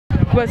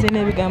kuba zirina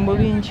ebigambo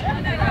bingi.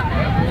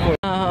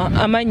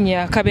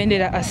 Amanya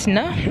Kabendera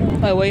Asina,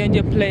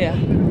 wayonje player.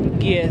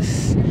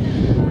 Yes.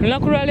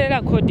 Lunaku lwa leero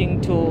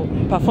according to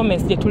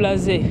performance gye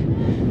tulaze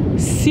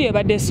si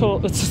yabadde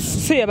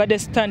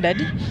standard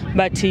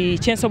but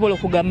kyensobola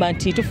okugamba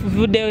nti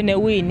tuvuddeyo ne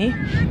wini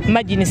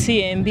margin si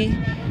yembi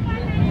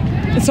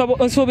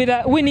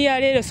nsuubira wini ya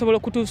leero esobola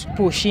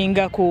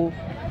okutupushinga ku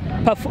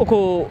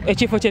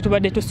ekifo kye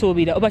tubadde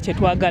tusuubira oba kye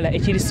twagala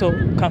ekiri so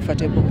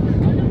comfortable.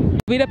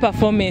 Bira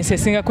performance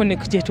esingako ne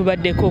gye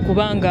tubaddeko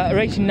kubanga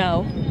right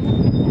now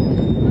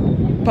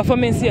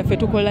performance yaffe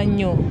tukola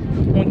nnyo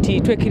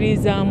nti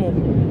twekirizaamu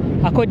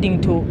according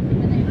to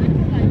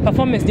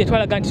performance gye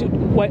twalaga nti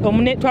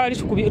twali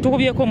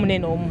tukubyeko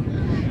omunene omu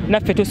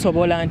naffe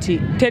tusobola nti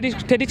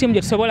teri timu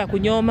gye tusobola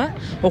kunyooma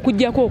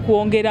okuggyako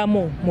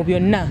okwongeramu mu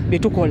byonna bye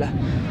tukola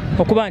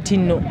okuba nti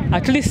nno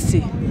at least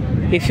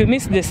if you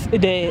miss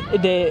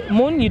the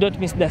moon you don't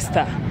miss the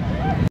star.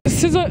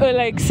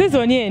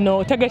 Season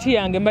eno target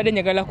yange mbadde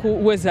njagala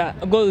kuweza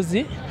goals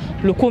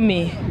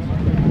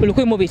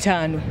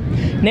 1,500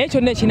 naye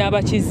kyonna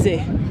ekinaaba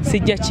kizze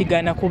sijja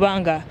kigana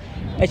kubanga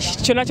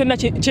kyonna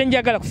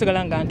kyenjagala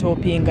kusigala nga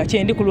ntoopinga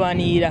kyendi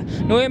kulwanirira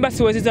nowemba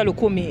siweziza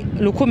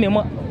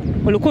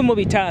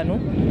 1,500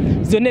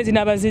 zonna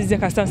ezinaaba zizze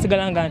kasita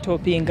nsigala nga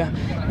ntoopinga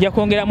nja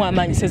kwongeramu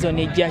amaanyi season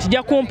ejja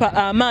kijja kumpa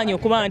amaanyi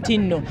okuba nti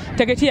nno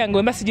target yange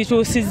wemba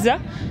sigituusizza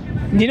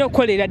ndina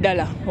okukolera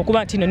ddala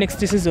okuba nti nno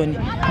next season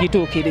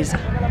gituukiriza.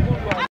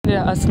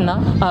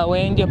 Asna,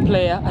 when you're a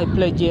player, I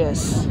played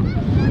yes.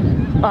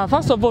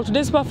 First of all,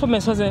 today's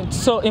performance wasn't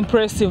so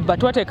impressive,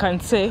 but what I can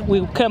say,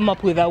 we came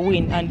up with a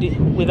win and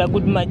with a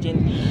good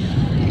margin.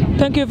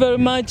 Thank you very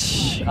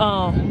much.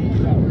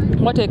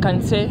 What I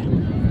can say,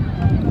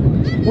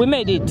 we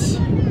made it.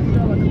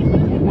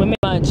 We made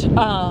much.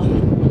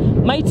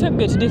 My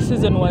target this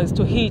season was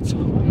to hit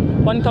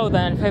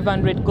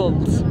 1,500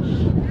 goals.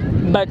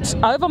 But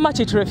however much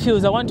it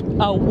refused,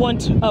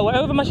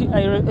 however much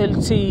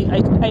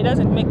I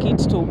doesn't make it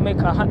to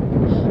make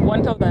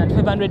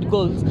 1,500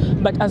 goals.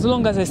 But as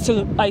long as I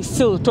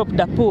still top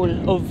the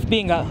pool of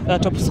being a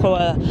top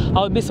scorer,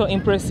 I'll be so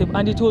impressive,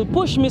 and it will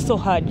push me so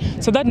hard.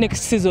 So that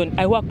next season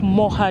I work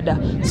more harder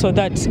so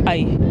that I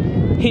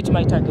hit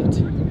my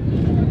target.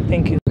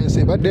 Thank you.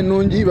 Badde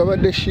nungi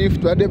babadde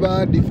shift badde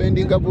ba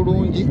defending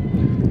bulungi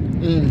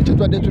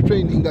tetwadde tu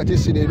training ate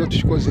sirero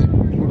tukikoze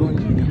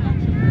bulungi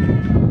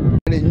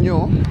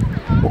nnyo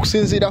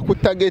okusinziira ku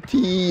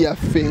tageti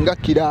yaffe nga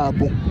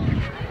kiraabu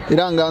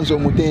era nga nze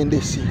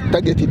omutendesi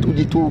tageti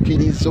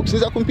tugituukiriza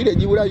okusinziira ku mpira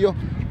egibulayo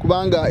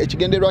kubanga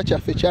ekigenderwa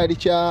kyaffe kyali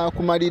kya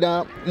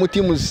kumalira mu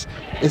teams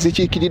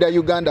ezikiikirira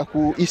Uganda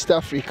ku East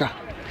Africa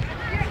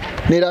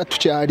nera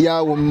tukyali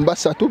awo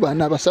basatu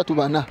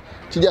bana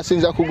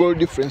kijasinza ku goal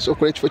difference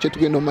okola ekifo kye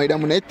tugenda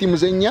omaliramu naye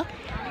teams ennya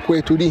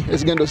kwetuli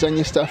ezigenda ozanya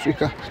East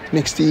Africa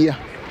next year.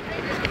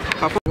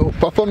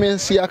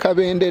 Performance ya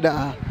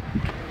Kabendera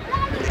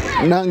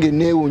nange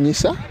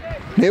neewunyisa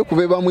naye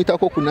kuva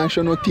bamuyitako ku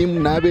national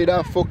team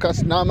n'abeera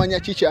focus n'amanya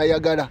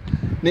kikyayagala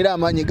nera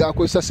amaanyi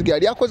gakozesa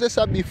sigali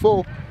akozesa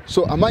before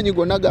so amaanyi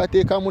gonna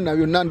gateekamu na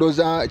byonna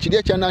ndooza kiri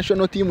ekya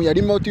national team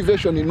yali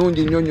motivation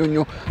nungi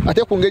nnyo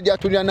ate ku ngeri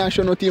gyatulira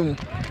national team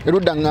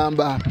erudda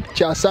ngamba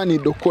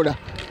kyasaanidde okukola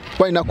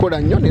kwalina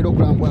kukola nnyo nera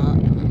okulambwa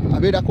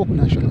abeerako ku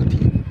national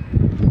team.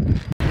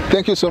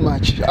 Thank you so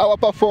much. Our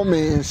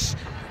performance,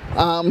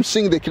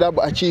 seeing the club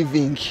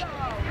achieving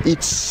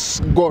its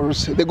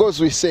goals, the goals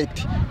we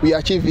set, we are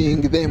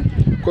achieving them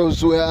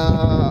because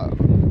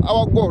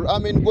our goal, our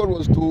main goal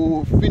was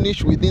to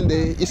finish within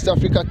the East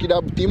Africa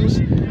club teams,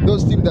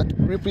 those teams that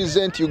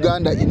represent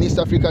Uganda in East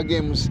Africa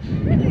games.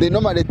 They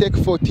normally take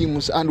 4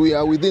 teams and we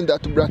are within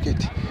that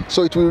bracket.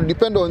 So it will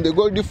depend on the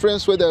goal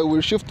difference whether we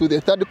will shift to the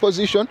 3rd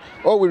position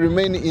or we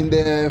remain in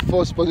the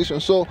 4th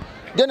position. So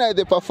generally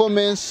the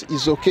performance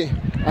is okay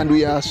and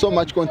we are so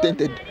much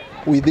contented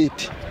with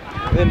it.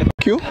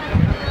 Thank you.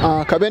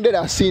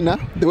 Kabendera Asina,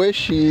 the way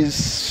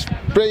she's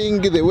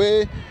playing, the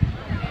way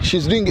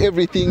she's doing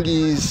everything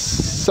is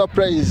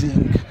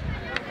surprising.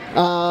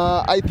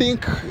 I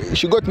think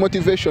she got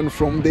motivation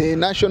from the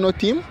national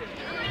team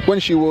when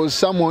she was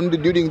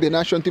summoned during the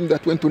national team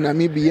that went to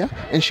Namibia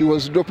and she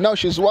was dropped. Now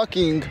she's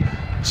working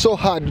so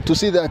hard to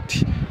see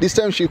that this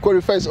time she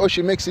qualifies or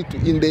she makes it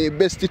in the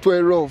best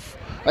 12.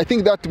 I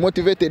think that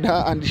motivated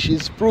her and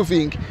she's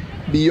proving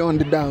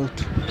beyond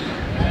doubt.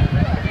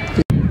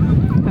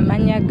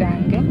 Amanya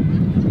Gange,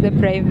 the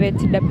private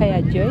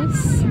Dapaya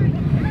Joyce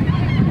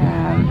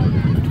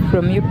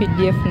from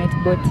UPDF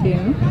netball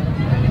team.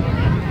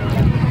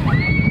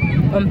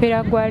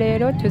 Ompira gwa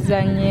leero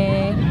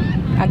tuzanye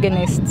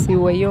against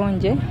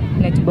Weyonje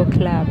netball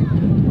club.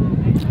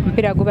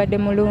 Ompira gubadde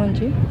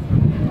mulungi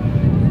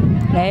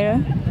naye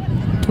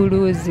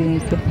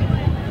tuluzinze.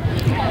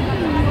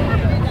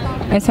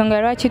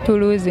 Ensonga lwaki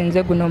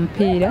tuluzinze guno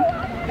omupiira,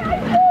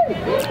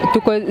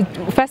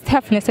 first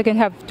half ne second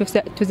half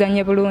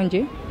tuzanye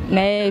bulungi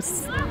naye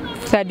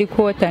 3rd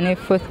quarter ne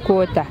 4th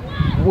quarter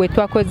we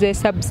twakoze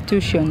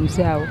substitutions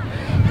awo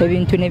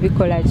ebintu ne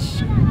bikola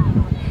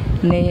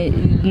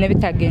ne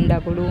bitagenda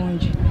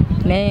bulungi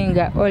naye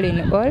nga all in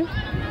all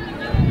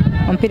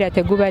omupiira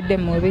tegubadde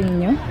mubi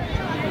nnyo,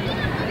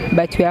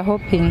 but we are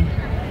hoping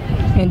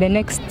in the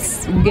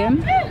next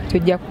game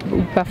tujja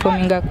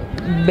performing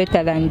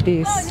better than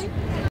this.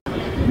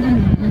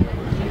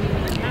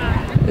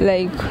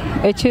 Like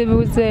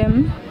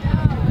ekibuzeemu,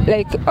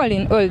 like all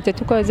in all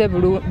tetukoze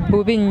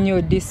bubi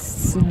nnyo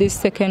this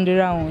second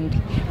round.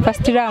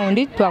 First round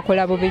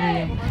twakola bubi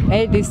nnyo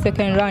naye this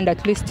second round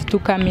at least to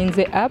come in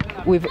the up,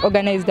 we've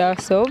organized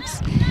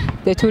ourselves,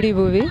 tetuli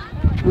bubi,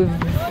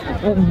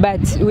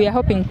 but we are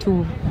hoping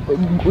to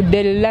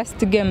the last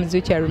games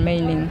which are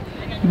remaining,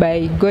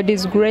 by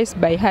God's grace,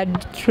 by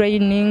hard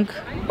training,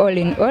 all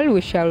in all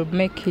we shall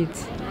make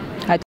it.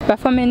 At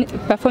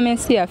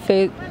performance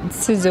yaffe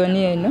season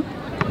eno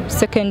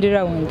second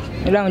round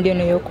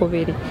eno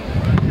eyokubiri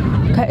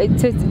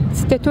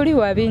tetuli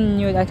wabi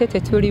nnyo ate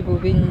tetuli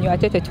bubi nnyo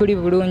ate tetuli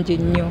bulungi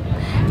nnyo,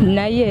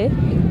 naye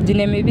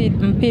gino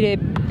emipiira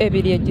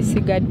ebiri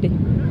egisigadde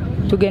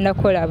tugenda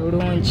kukola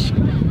bulungi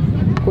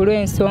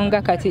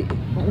kulw'ensonga kati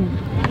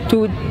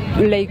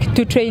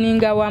to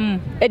training awamu.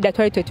 Edda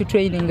twali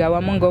tetutraining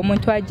awamu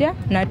ng'omuntu ajja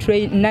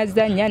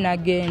nazanya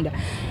n'agenda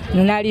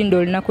n'alinda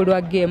olunaku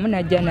lwa game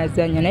najja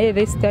nazanya, naye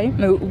this time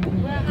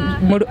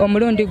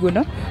omulundi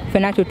guno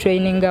ffena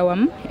tutraining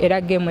awamu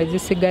era game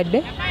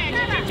ezisigadde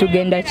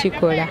tugenda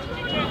kikola.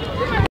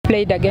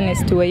 Played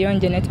against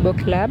Uganda Netball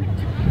Club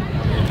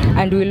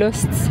and we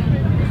lost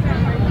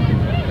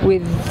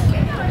with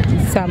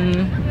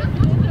some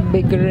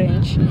big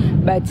range,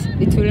 but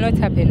it will not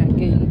happen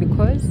again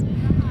because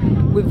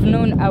we've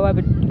known our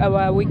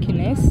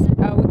weakness.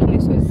 Our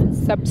weakness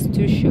was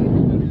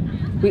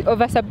substitution. We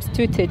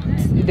over-substituted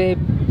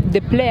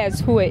the players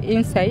who were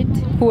inside,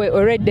 who were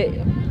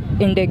already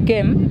in the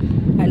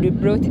game, and we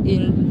brought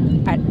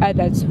in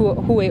others who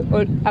were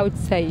all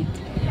outside,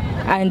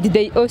 and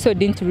they also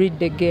didn't read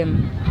the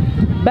game.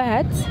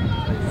 But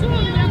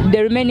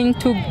the remaining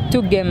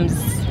two games,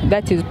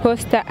 that is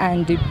Posta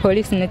and the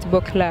Police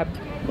Netball Club,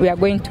 we are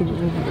going to,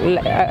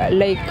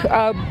 like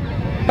our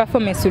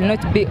performance will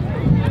not be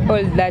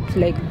all that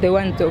like the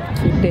ones of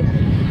today.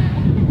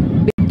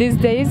 These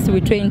days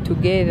we train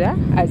together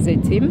as a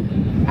team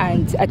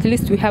and at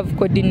least we have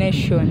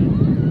coordination.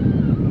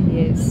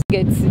 Yes.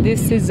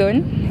 This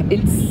season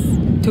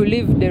it's to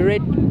leave the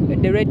red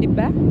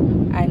bar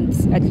and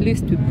at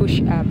least we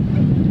push up.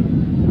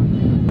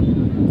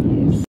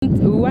 Yes.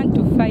 We want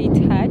to fight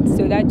hard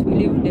so that we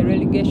leave the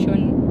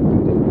relegation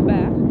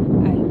bar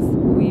and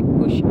we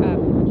push up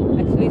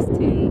at least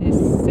in the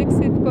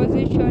 6th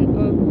position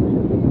or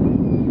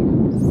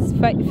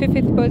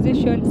 5th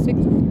position,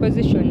 6th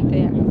position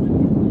there.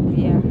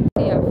 Yeah.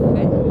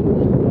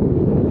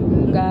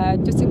 Nga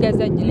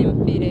tusigaza gino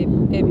emipiira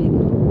ebiri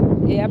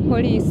eya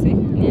poliisi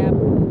neya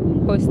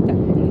Posta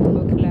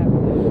Netball Club.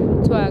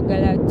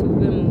 Twagala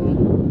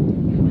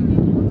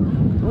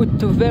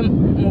tuve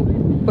mu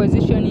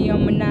position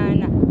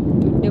y'omunaana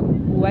tudde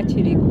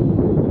wakiri ku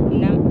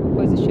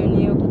position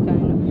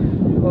y'okutaano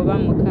oba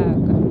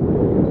mukaaga.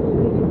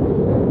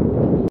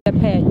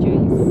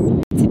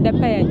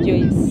 Dapaya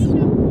Joyce.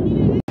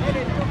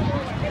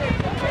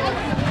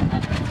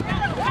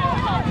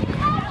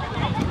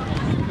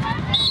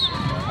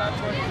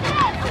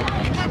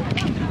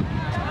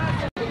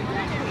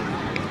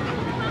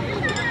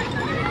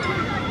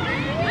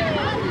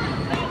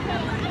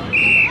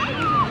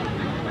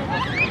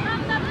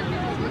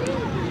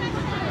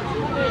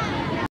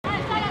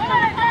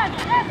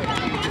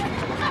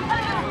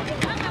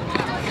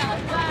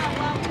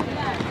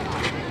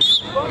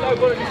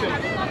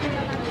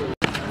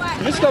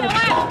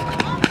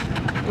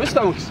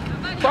 Mr. Woods,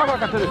 Papa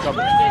Catholic.